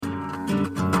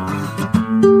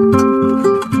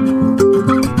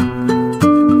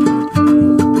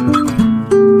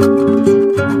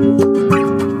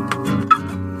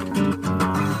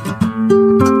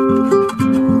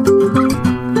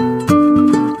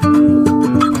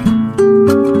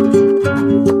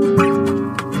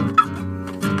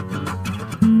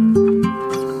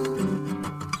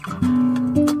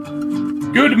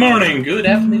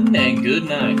afternoon and good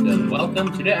night, and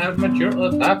welcome to the Amateur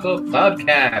Otaku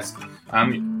Podcast.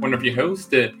 I'm one of your hosts,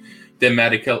 the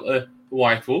medical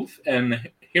White Wolf, and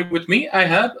here with me I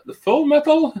have the Full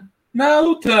Metal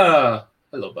Nauta.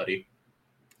 Hello, buddy.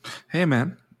 Hey,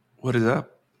 man. What is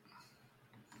up?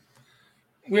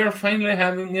 We are finally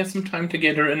having some time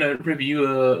together and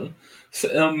review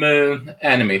some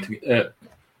anime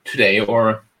today,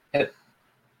 or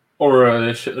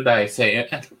should I say,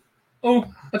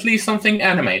 at least something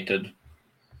animated,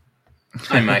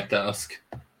 I might ask.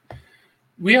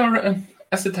 We are,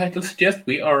 as the title suggests,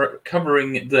 we are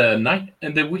covering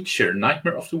the Witcher,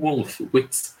 Nightmare of the Wolf,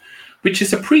 which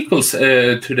is a prequel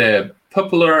to the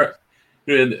popular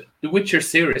The Witcher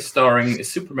series starring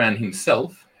Superman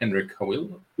himself, Henry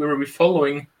Cavill, where we're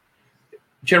following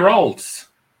Geralt's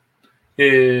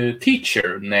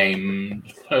teacher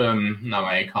named, now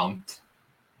I can't.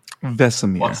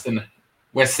 Vesemir. What's the name?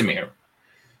 Wesemir.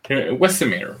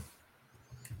 Wesemir.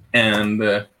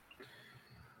 And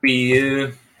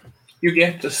you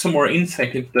get some more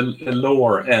insight into the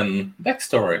lore and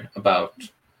backstory about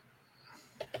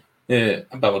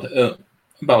the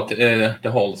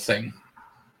whole thing.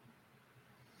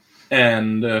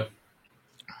 And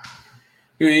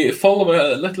we follow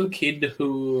a little kid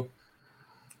who,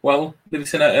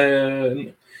 lives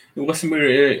in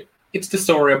Wesemir. It's the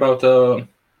story about the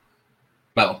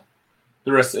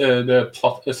rest. The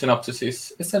plot synopsis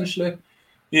is essentially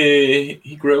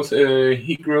he grows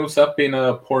up in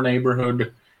a poor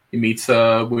neighborhood. He meets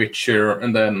a witcher,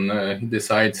 and then he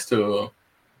decides to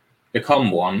become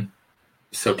one,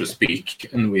 so to speak.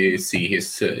 And we see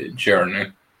his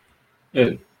journey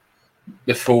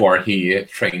before he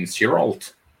trains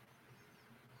Geralt.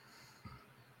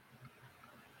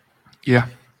 Yeah.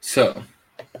 So,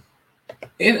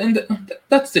 and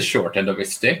that's the short end of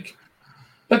his stick.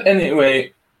 But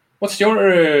anyway, what's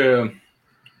your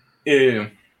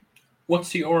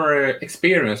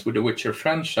experience with the Witcher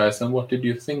franchise, and what did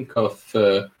you think of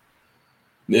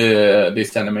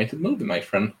this animated movie, my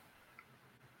friend?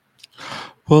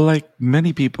 Well, like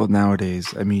many people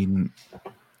nowadays, I mean,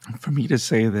 for me to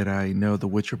say that I know the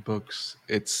Witcher books,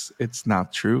 it's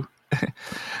not true.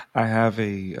 I have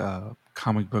a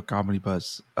comic book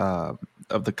omnibus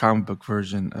of the comic book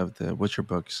version of the Witcher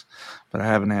books, but I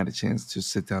haven't had a chance to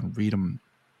sit down and read them.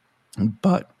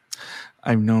 But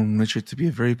I've known Witcher to be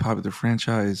a very popular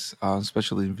franchise,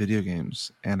 especially in video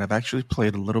games, and I've actually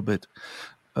played a little bit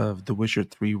of The Witcher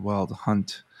 3 Wild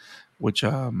Hunt, which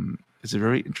is a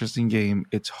very interesting game.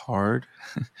 It's hard,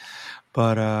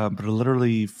 but it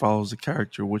literally follows a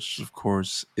character, which of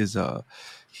course is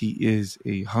he is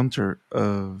a hunter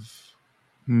of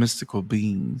mystical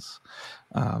beings,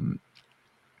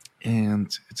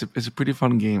 and it's a pretty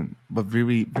fun game, but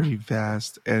very, very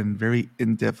vast and very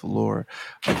in-depth lore,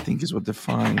 I think, is what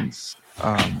defines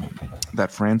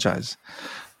that franchise.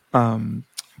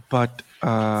 But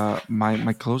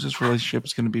my closest relationship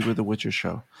is going to be with the Witcher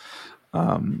show.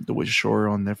 The Witcher show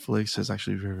on Netflix is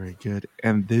actually very, very good,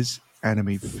 and this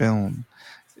anime film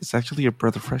is actually a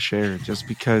breath of fresh air, just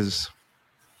because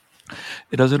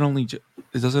it doesn't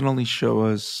only show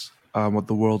us what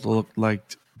the world looked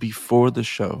like before the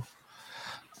show.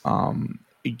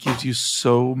 It gives you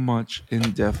so much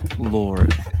in-depth lore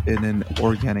in an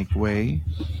organic way,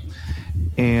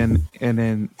 and in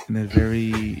a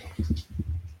very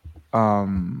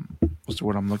what's the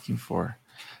word I'm looking for?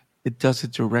 It does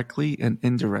it directly and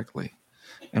indirectly.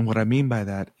 And what I mean by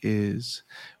that is,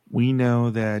 we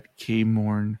know that Kaer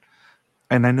Morhen,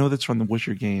 and I know that's from the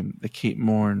Witcher game, that Kaer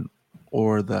Morhen,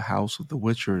 or the House of the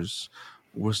Witchers,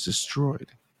 was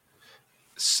destroyed.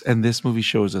 And this movie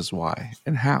shows us why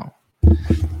and how.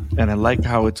 And I like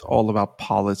how it's all about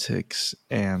politics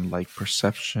and like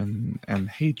perception and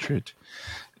hatred.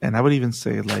 And I would even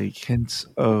say like hints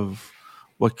of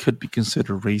what could be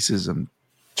considered racism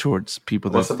towards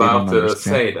people I was that they don't about to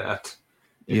understand. say that.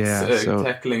 It's So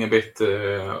tackling a bit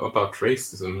about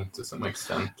racism to some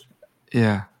extent.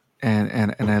 yeah,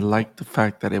 and I like the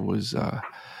fact that it was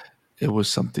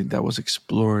something that was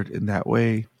explored in that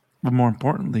way. But more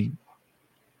importantly,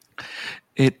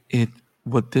 it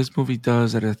what this movie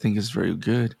does that I think is very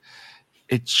good,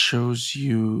 it shows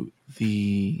you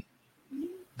the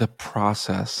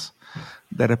process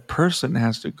that a person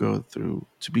has to go through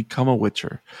to become a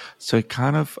Witcher. So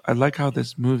I like how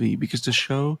this movie, because the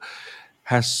show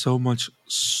has so much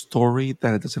story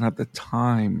that it doesn't have the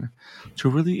time to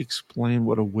really explain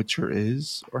what a Witcher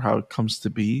is or how it comes to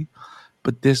be.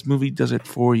 But this movie does it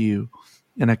for you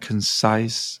in a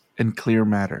concise and clear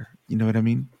manner. You know what I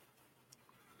mean?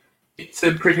 It's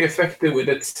pretty effective with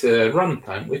its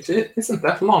runtime, which isn't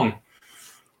that long.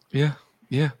 Yeah.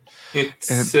 Yeah, It's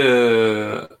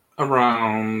and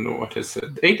around, what is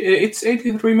it? It's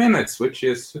 83 minutes, which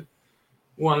is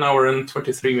 1 hour and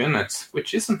 23 minutes,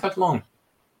 which isn't that long.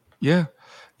 yeah,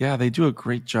 yeah, they do a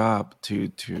great job to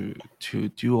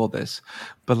do all this.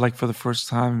 But like for the first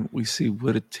time, we see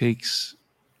what it takes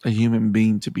a human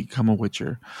being to become a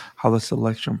Witcher, how the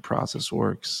selection process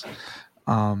works,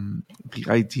 the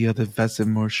idea that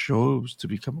Vesemir chose to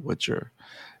become a Witcher,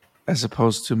 as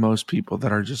opposed to most people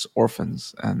that are just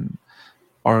orphans and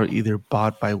are either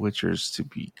bought by Witchers to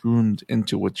be groomed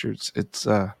into Witchers. It's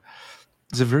a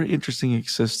very interesting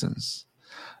existence.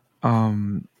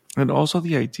 And also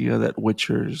the idea that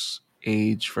Witchers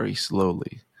age very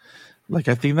slowly. Like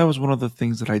I think that was one of the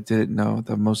things that I didn't know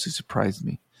that mostly surprised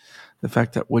me. The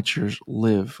fact that Witchers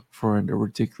live for a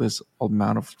ridiculous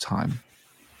amount of time.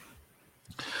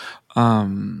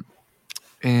 Um,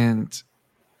 and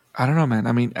I don't know, man.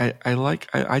 I mean,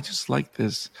 I just like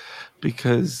this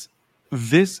because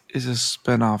this is a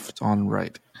spinoff done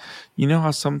right. You know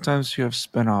how sometimes you have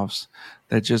spinoffs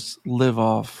that just live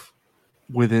off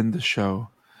within the show,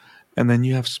 and then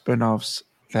you have spinoffs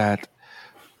that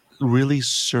really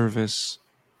service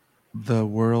the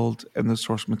world and the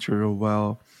source material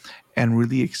well and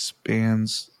really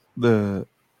expands the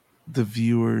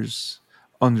viewer's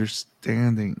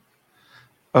understanding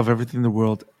of everything the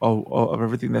world of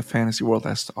everything that fantasy world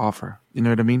has to offer. You know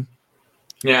what I mean?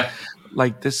 Yeah.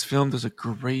 Like this film does a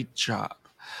great job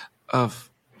of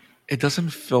it doesn't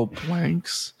fill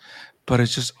blanks, but it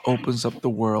just opens up the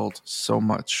world so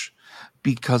much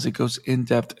because it goes in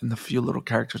depth in the few little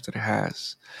characters that it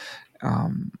has.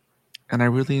 Um, and I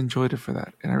really enjoyed it for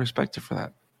that, and I respect it for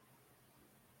that.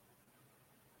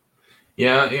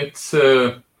 Yeah, it's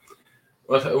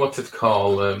what's it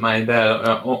called? My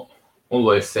dad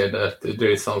always said that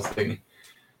there is something.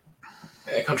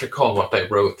 I can't recall what I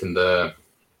wrote in the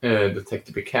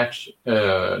Detective Pikachu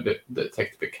the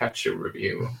Detective Pikachu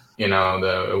review. You know,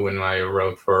 the when I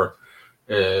wrote for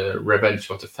Revenge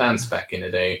of the Fans back in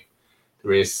the day.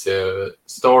 There is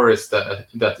stories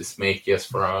that is made just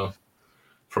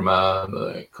from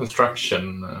a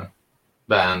construction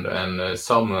band, and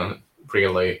some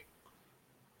really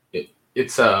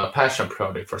it's a passion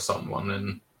project for someone,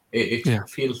 and it Yeah,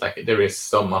 feels like there is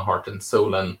some heart and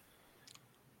soul, and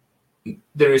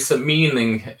there is a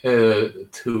meaning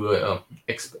to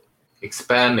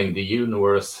expanding the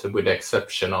universe, with the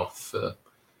exception of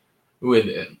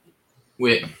with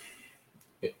with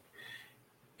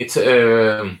it's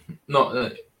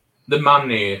not the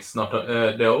money is not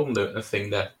the only thing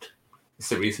that is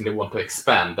the reason they want to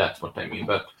expand. That's what I mean.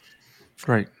 But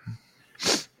right.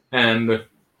 and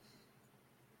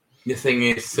the thing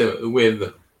is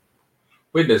with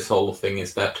this whole thing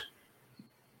is that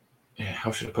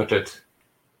how should I put it?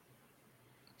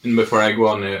 And before I go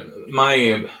on,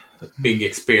 my big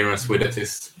experience with it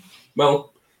is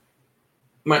well,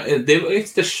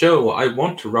 it's the show. I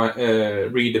want to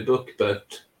read a book,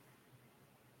 but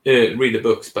read the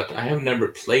books, but I have never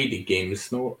played the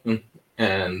games. No,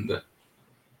 and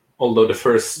although the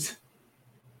first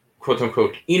quote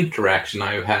unquote interaction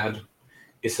I've had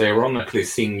is ironically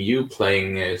seeing you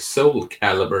playing Soul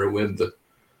Calibur with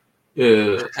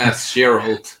as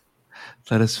Gerald.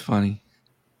 That is funny.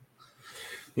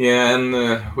 Yeah,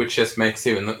 and which just makes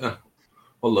even,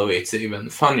 although it's even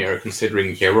funnier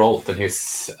considering Geralt and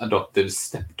his adoptive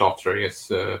stepdaughter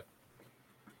is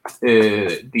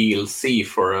DLC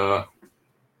for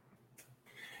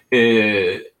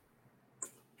a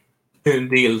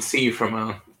DLC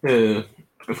from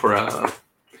for a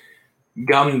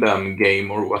Gundam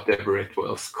game or whatever it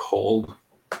was called.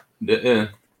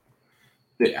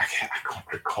 I can't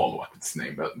recall what its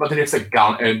name, but it's a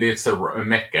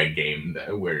mecha game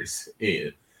where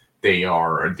they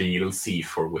are a DLC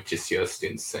for, which is just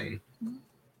insane.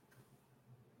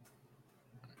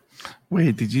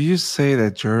 Wait, did you just say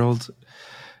that Gerald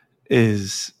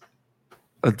is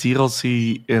a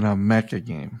DLC in a mecha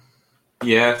game?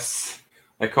 Yes,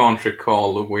 I can't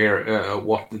recall where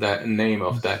what the name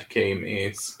of that game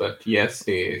is, but yes,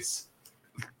 it is.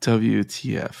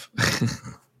 WTF?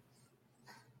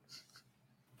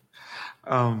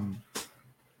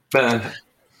 But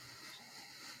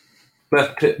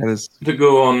that is to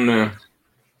go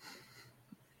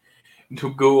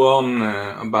on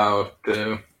about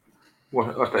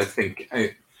what I think,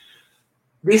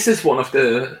 this is one of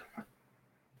the,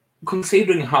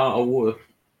 considering how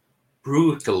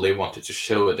brutal they wanted to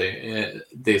show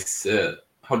this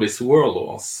how this world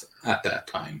was at that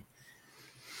time.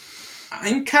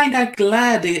 I'm kind of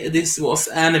glad this was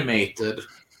animated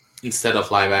instead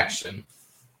of live action.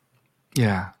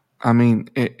 yeah. I mean,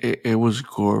 it was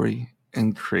gory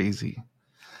and crazy.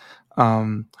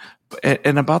 Um,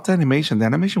 and about the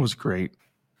animation was great.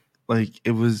 Like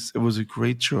it was a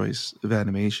great choice of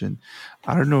animation.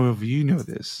 I don't know if you know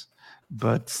this,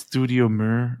 but Studio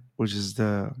Mir, which is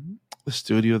the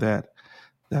studio that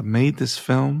made this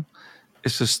film,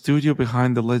 is the studio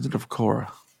behind The Legend of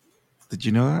Korra. Did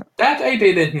you know that? That I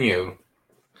didn't knew.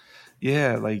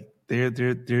 Yeah, like they're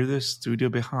the studio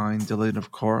behind The Legend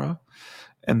of Korra,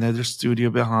 and they're the studio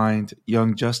behind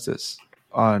Young Justice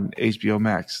on HBO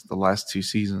Max, the last two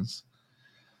seasons.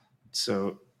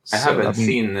 I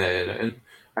mean,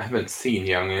 I haven't seen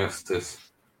Young Justice.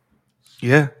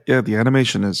 yeah, the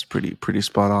animation is pretty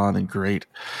spot on and great,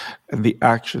 and the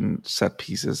action set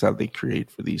pieces that they create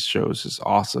for these shows is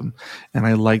awesome, and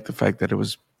I like the fact that it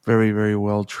was very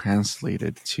well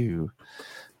translated to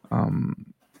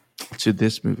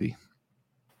this movie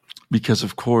because,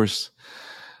 of course,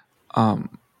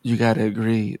 you got to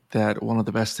agree that one of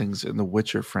the best things in the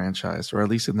Witcher franchise, or at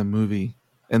least in the movie,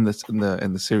 in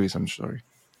the series, I'm sorry,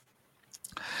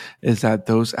 is that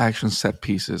those action set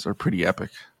pieces are pretty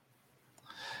epic.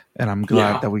 And I'm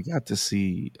glad Yeah. that we got to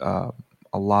see a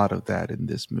lot of that in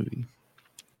this movie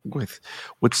with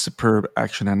superb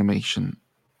action animation.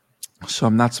 So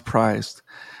I'm not surprised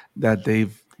that this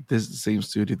is the same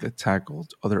studio that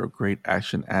tackled other great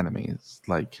action animes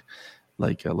like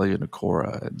Legend of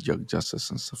Korra and Young Justice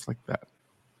and stuff like that.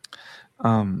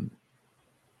 Um,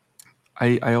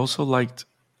 I also liked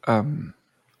um,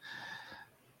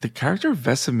 the character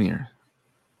Vesemir.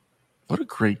 What a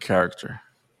great character!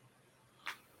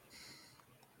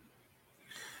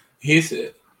 He's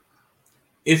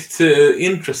it's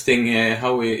interesting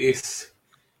how he is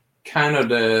kind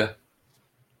of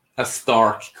a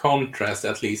stark contrast,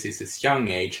 at least in his young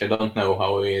age. I don't know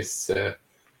how he is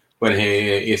when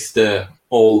he is the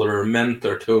older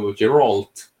mentor to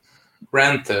Geralt,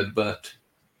 granted, but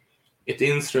it's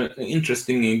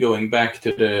interesting going back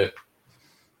to the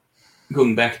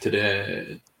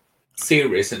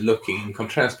series and looking in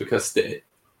contrast because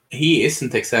he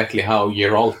isn't exactly how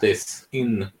Geralt is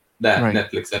in that Right?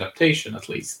 Netflix adaptation, at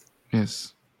least.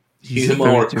 Yes, he's He's a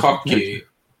very more different character. cocky.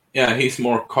 Yeah, he's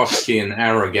more cocky and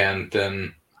arrogant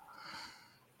and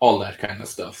all that kind of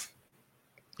stuff.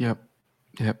 Yep,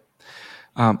 yep.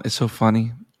 It's so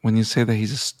funny when you say that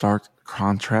he's a stark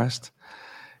contrast.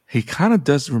 He kind of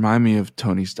does remind me of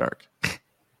Tony Stark.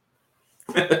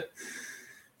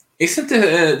 Isn't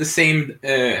the same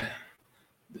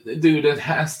dude that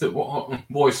has the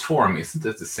voice form? Isn't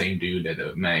it the same dude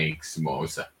that makes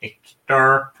voice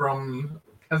Hector from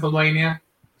Castlevania?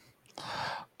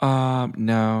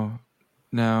 No,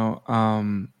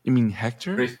 no. You mean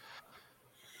Hector? Or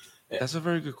That's a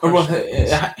very good well,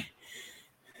 question.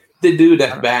 the dude I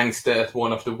that don't- bangs that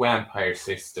one of the vampire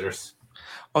sisters.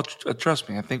 Oh, trust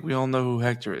me. I think we all know who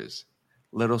Hector is.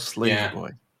 Little slave Yeah.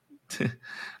 boy.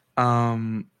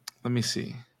 um, let me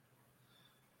see.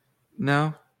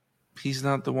 No, he's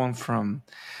not the one from.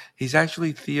 He's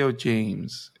actually Theo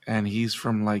James, and he's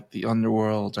from like the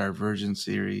Underworld, Divergent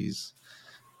series,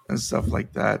 and stuff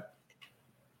like that.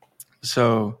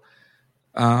 So,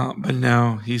 but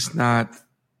no, he's not.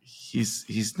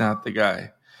 He's not the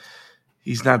guy.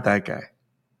 He's not that guy.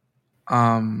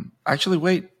 Actually,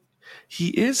 wait. He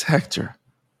is Hector.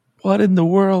 What in the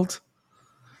world?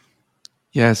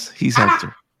 Yes, he's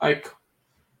Hector.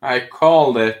 I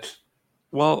called it.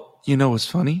 Well, you know what's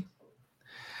funny?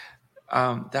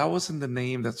 That wasn't the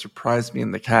name that surprised me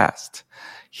in the cast.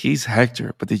 He's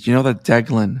Hector, but did you know that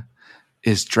Deglin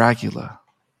is Dracula?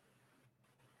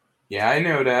 Yeah, I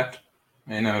know that.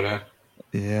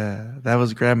 Yeah, that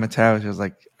was Graham Matavish. I was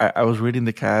like, I was reading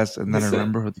the cast, and then I Listen,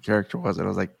 remember who the character was, and I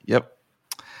was like, yep,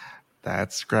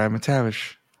 that's Graham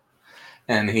Matavish.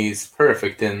 and he's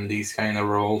perfect in these kind of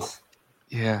roles.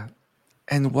 Yeah,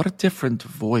 and what a different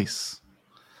voice!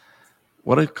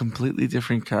 What a completely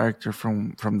different character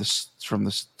from the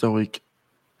stoic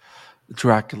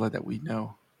Dracula that we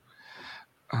know.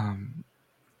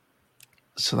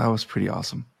 So that was pretty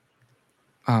awesome.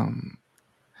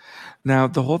 Now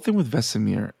the whole thing with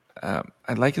Vesemir,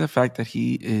 I like the fact that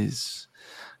he is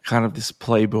kind of this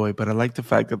playboy, but I like the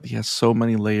fact that he has so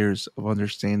many layers of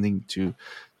understanding to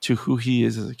who he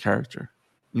is as a character.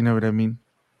 You know what I mean?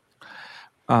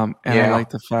 And I Yeah, like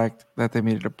the fact that they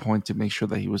made it a point to make sure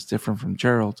that he was different from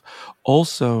Gerald.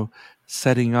 Also,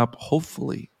 setting up,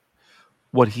 hopefully,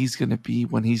 what he's going to be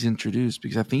when he's introduced,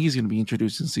 because I think he's going to be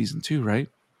introduced in season 2, right?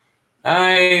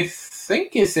 I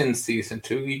think it's in season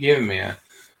 2. You give me a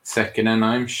second, and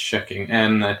I'm checking.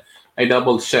 And I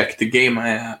double checked the game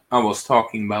I was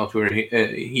talking about, where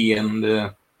he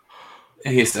and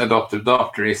his adoptive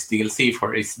daughter is DLC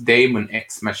for is Daemon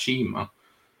X Machina.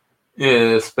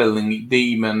 spelling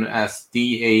demon as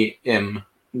Damon.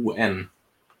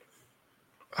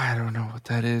 I don't know what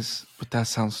that is, but that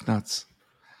sounds nuts.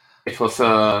 It was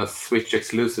a Switch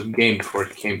exclusive game before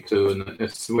it came to a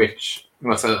Switch. It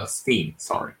was a Steam,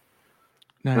 sorry.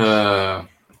 Nice.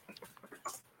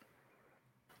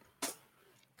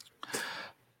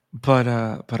 But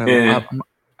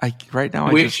right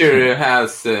now Witcher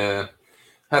has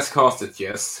cast it,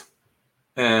 yes,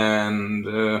 and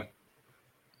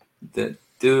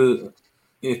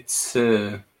it's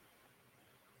a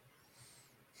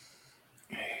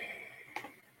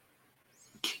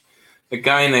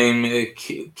guy named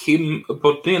Kim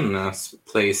Bodin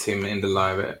plays him in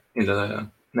the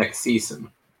next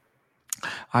season.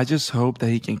 I just hope that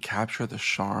he can capture the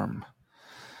charm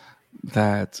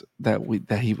that we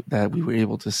were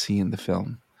able to see in the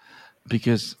film,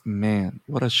 because man,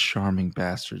 what a charming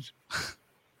bastard.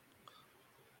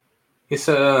 He's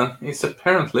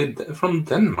apparently from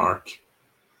Denmark.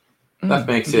 That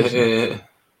makes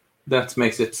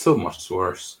it so much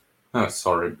worse. Oh,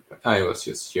 sorry, I was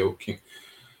just joking.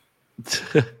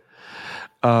 But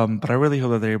I really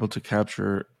hope that they're able to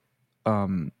capture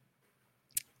the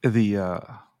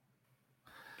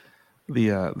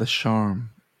charm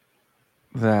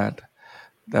that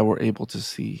we're able to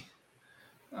see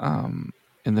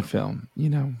in the film,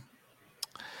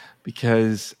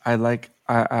 because I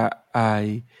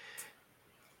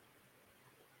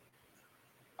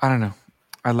don't know.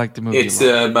 I like the movie.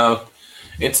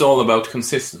 It's all about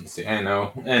consistency, I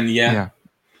know, and yeah.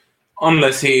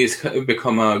 Unless he's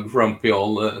become a grumpy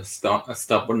old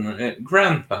stubborn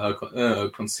grandpa,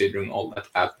 considering all that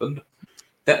happened.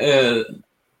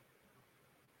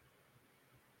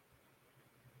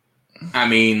 I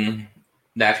mean,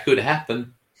 that could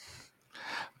happen.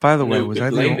 By the way, was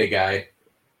I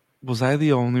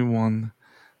the only one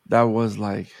that was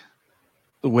like,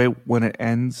 the way when it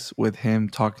ends with him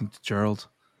talking to Gerald,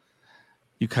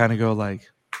 you kind of go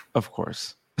like, of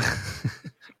course.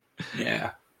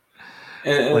 Yeah.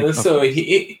 So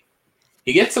he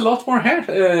gets a lot more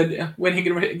hair when he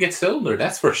gets older,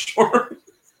 that's for sure.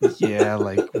 Yeah,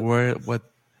 like what?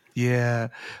 Yeah,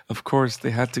 of course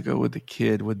they had to go with the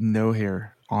kid with no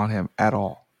hair on him at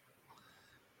all.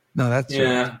 No, that's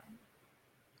yeah.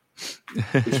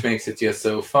 Which makes it just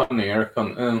so funnier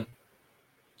when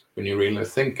you really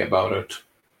think about it.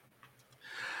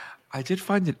 I did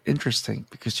find it interesting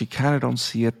because you kind of don't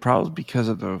see it, probably because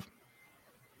of the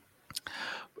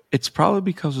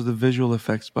visual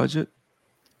effects budget.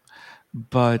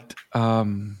 But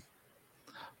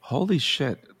holy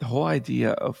shit, the whole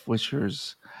idea of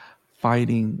Witchers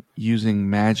fighting using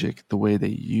magic the way they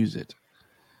use it,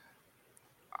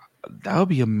 that would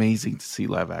be amazing to see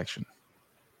live action.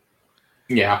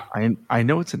 Yeah. I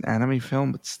know it's an anime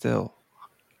film, but still,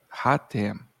 hot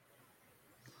damn.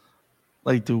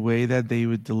 Like the way that they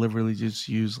would deliberately just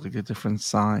use like the different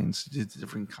signs, the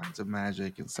different kinds of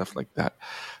magic and stuff like that.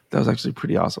 That was actually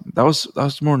pretty awesome. That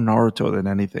was more Naruto than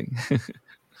anything.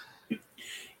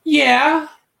 Yeah,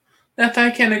 that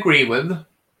I can agree with.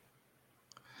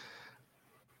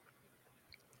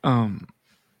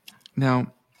 Now,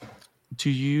 do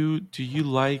you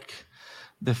like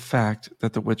the fact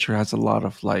that The Witcher has a lot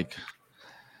of like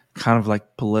kind of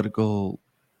like political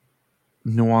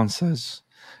nuances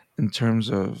in terms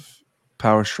of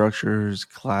power structures,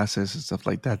 classes, and stuff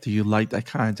like that? Do you like that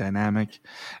kind of dynamic?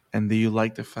 And do you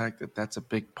like the fact that that's a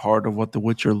big part of what the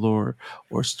Witcher lore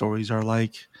or stories are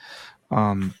like?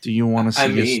 Do you want to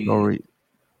see a story?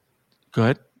 Go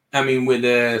ahead. I mean, with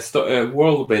the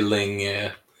world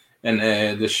building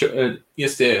and just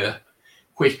the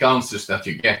quick answers that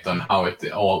you get on how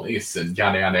it all is and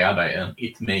yada yada yada, and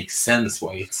it makes sense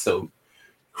why it's so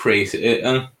crazy.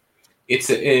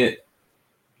 It's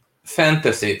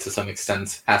fantasy to some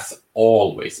extent has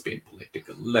always been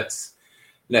political. Let's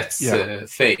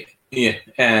say, yeah,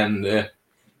 and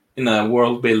in a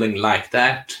world building like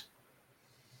that,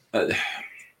 I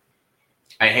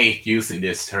hate using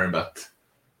this term, but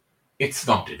it's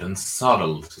not even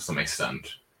subtle to some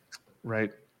extent.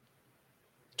 Right.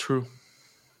 True.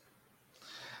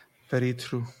 Very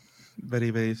true.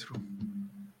 Very, very true.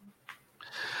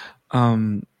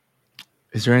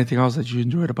 Is there anything else that you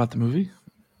enjoyed about the movie?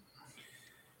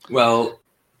 Well,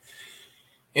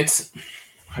 it's...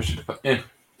 the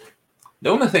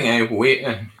only thing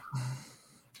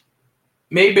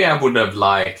maybe I would have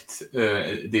liked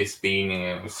this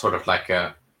being sort of like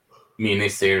a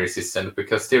mini-series instead,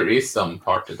 because there is some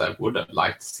part that I would have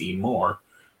liked to see more.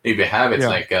 Maybe have it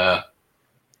like a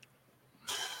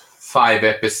 5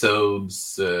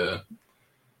 episodes, 5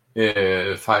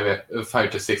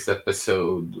 to 6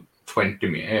 episode,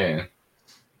 20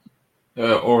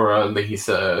 or at least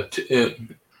put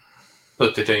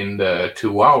it in the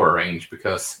 2 hour range,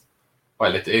 because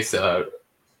while it is a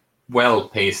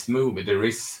well-paced movie, there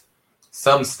is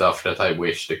some stuff that I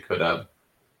wish they could have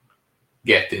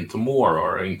get into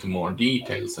more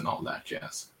details and all that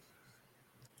jazz.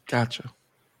 Gotcha.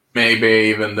 Maybe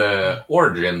even the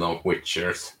origin of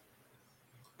Witchers.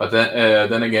 But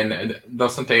then again,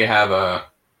 doesn't they have a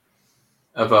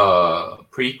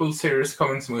prequel series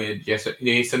coming with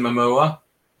Jason Momoa?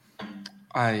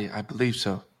 I believe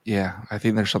so. Yeah, I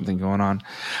think there's something going on.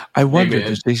 I wonder,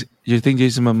 do you think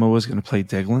Jason Momoa is going to play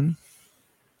Devlin?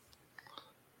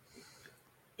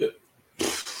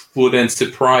 Wouldn't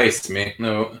surprise me,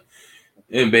 no.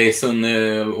 Based on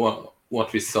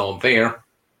what we saw there.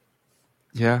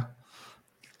 Yeah,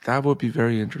 that would be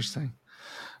very interesting.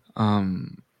 But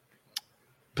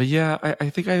yeah, I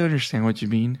think I understand what you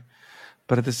mean.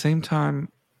 But at the same time,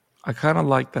 I kind of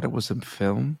like that it was in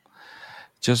film,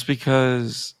 just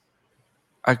because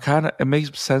it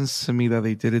makes sense to me that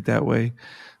they did it that way,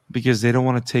 because they don't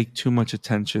want to take too much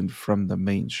attention from the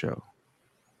main show,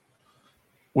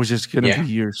 which is going to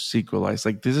be your sequelized.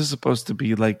 Like, this is supposed to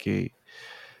be like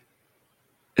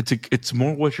it's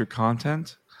more Witcher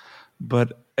content,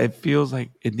 but it feels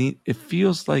like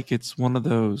it's one of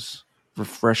those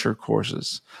refresher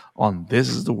courses on this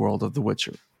is the world of The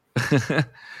Witcher.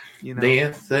 You know?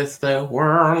 This is the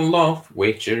world of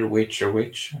Witcher.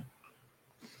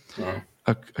 Oh.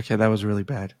 Okay, that was really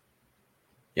bad.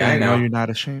 Yeah, I know. You're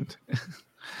not ashamed.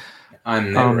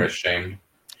 I'm never ashamed.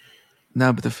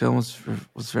 No, but the film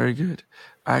was very good.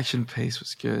 Action pace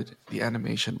was good. The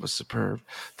animation was superb.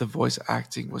 The voice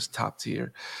acting was top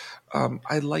tier.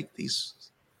 I like these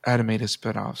animated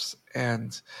spinoffs,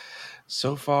 and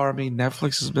so far, I mean,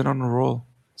 Netflix has been on a roll.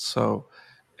 So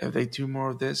if they do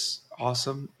more of this,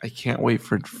 awesome. I can't wait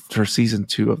for season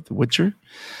 2 of The Witcher,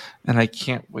 and I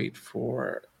can't wait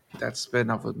for that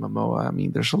spinoff with Momoa. I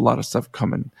mean, there's a lot of stuff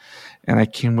coming, and I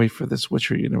can't wait for this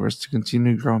Witcher universe to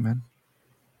continue to grow, man.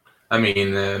 I mean,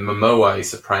 Momoa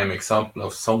is a prime example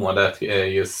of someone that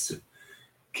just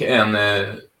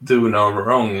can do no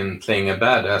wrong in playing a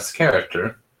badass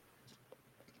character.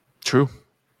 True.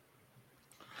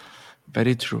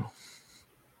 Very true.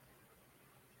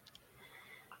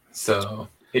 So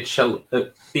it shall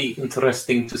be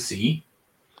interesting to see.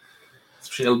 It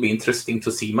shall be interesting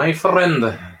to see, my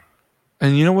friend.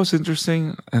 And you know what's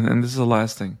interesting? And this is the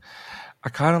last thing. I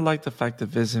kind of like the fact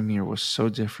that Vesemir was so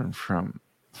different from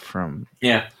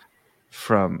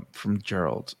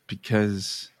Geralt,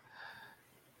 because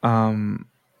from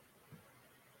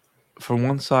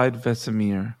one side,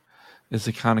 Vesemir is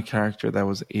the kind of character that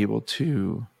was able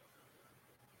to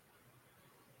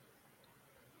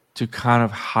kind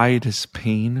of hide his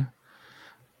pain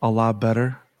a lot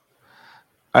better,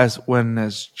 as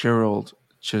Geralt,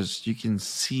 just you can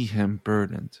see him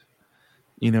burdened.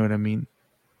 You know what I mean?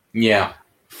 Yeah.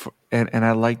 And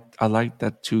I like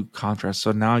that two contrast.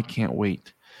 So now I can't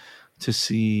wait to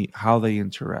see how they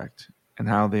interact and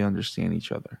how they understand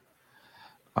each other.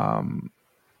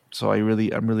 So I'm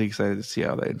really excited to see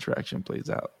how that interaction plays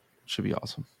out. Should be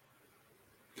awesome.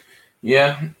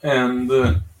 Yeah, and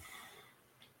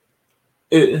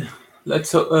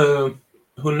let's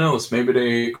who knows? Maybe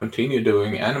they continue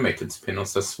doing animated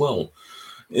spin-offs as well.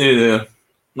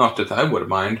 Not that I would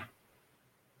mind.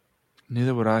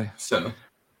 Neither would I. So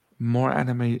more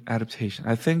anime adaptation,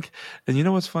 I think. And you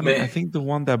know what's funny? I think the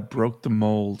one that broke the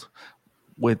mold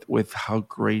with how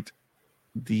great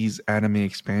these anime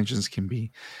expansions can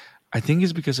be, I think,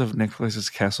 is because of Netflix's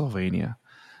Castlevania.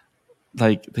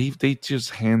 Like they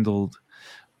just handled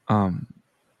anime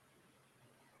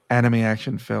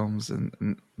action films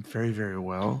and very, very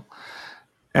well.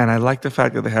 And I like the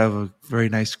fact that they have a very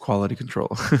nice quality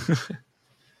control.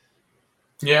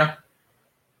 Yeah.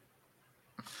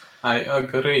 I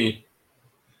agree.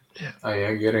 Yeah. I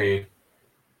agree.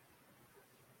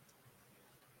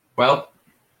 Well,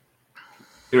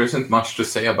 there isn't much to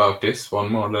say about this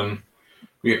one more than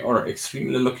we are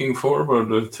extremely looking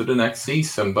forward to the next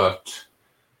season, but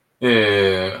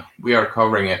we are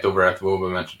covering it over at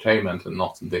Wobum Entertainment and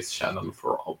not on this channel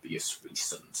for obvious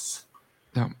reasons.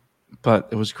 Yeah, but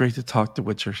it was great to talk to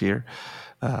Witcher here.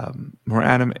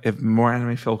 If more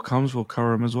anime film comes, we'll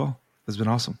cover them as well. It's been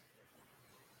awesome.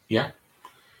 Yeah.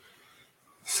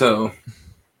 So,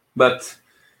 but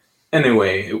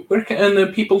anyway, where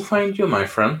can people find you, my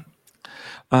friend?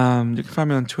 You can find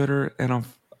me on Twitter and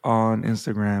on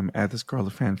Instagram at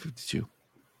TheScarletFan52.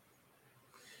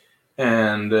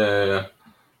 And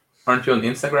aren't you on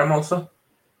Instagram also?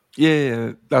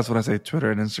 Yeah, that's what I say,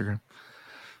 Twitter and Instagram.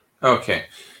 Okay.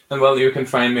 And well, you can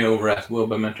find me over at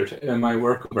my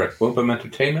work over at Wobum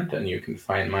Entertainment, and you can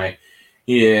find me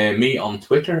on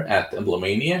Twitter at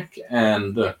Emblemaniac,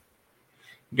 and you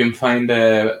can find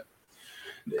the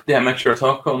Amateur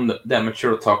Talk on the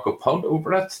Amateur Taco Pod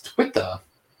over at Twitter.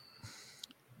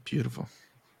 Beautiful.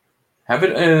 Have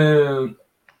it.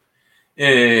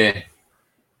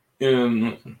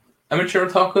 Amateur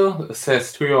Taco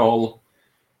says to you all,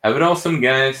 have it awesome,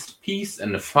 guys. Peace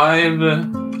and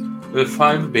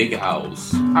 5 big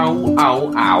owls. Ow,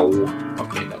 ow, ow.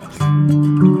 Okay, that was.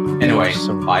 Anyway,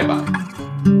 bye-bye.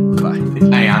 Bye.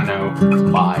 I know.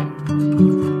 Bye.